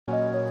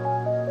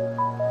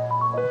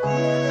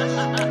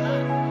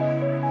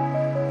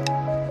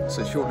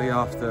So shortly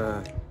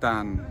after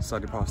Dan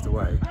sadly passed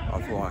away,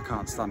 I thought I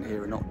can't stand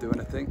here and not do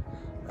anything.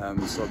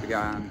 So I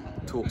began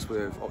talks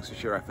with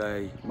Oxfordshire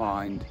FA,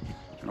 Mind,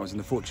 and I was in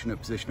the fortunate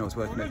position I was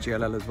working at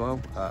GLL as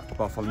well, at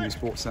Bartholomew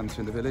Sports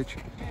Centre in the village.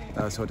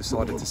 So I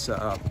decided to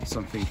set up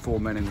something for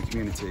men in the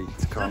community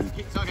to come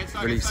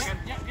release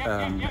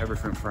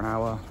everything for an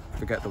hour,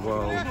 forget the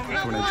world,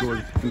 come and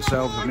enjoy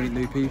themselves and meet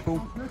new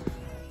people.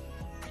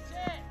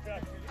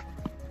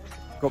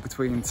 Got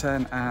between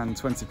 10 and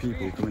 20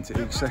 people coming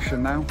to each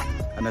session now,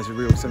 and there's a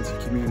real sense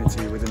of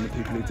community within the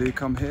people who do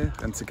come here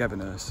and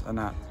togetherness, and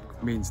that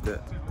means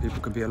that people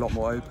can be a lot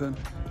more open,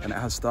 and it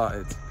has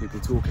started people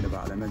talking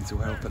about their mental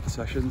health at the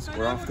sessions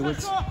or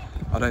afterwards.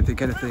 I don't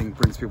think anything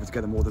brings people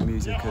together more than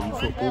music and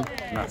football,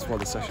 and that's why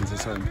the sessions are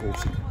so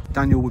important.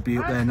 Daniel would be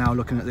up there now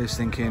looking at this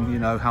thinking, you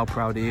know, how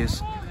proud he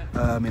is.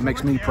 It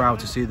makes me proud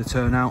to see the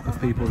turnout of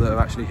people that are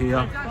actually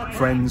here,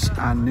 friends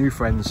and new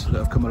friends that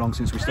have come along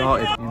since we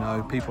started. You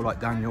know, people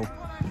like Daniel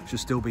should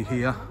still be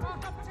here.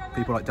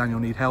 People like Daniel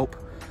need help,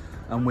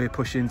 and we're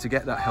pushing to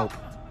get that help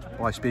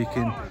by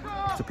speaking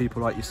to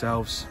people like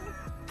yourselves.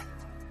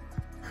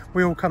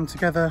 We all come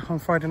together on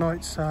Friday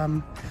nights,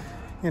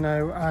 you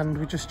know, and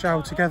we just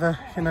gel together,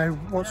 you know,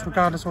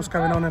 regardless of what's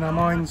going on in our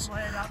minds,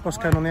 what's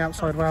going on in the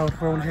outside world,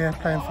 we're all here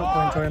playing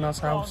football, enjoying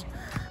ourselves.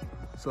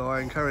 So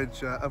I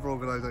encourage other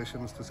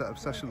organisations to set up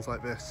sessions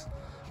like this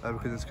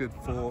because it's good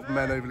for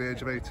men over the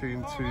age of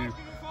 18 to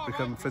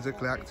become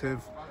physically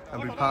active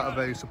and be part of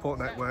a support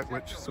network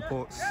which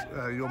supports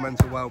your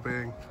mental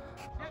well-being.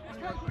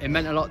 It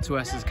meant a lot to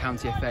us as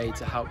County FA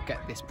to help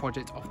get this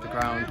project off the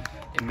ground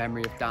in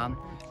memory of Dan.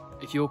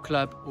 If your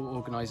club or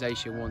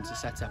organisation wants to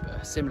set up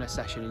a similar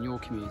session in your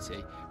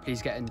community,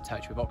 please get in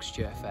touch with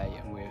Oxfordshire FA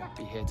and we'll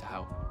be here to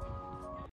help.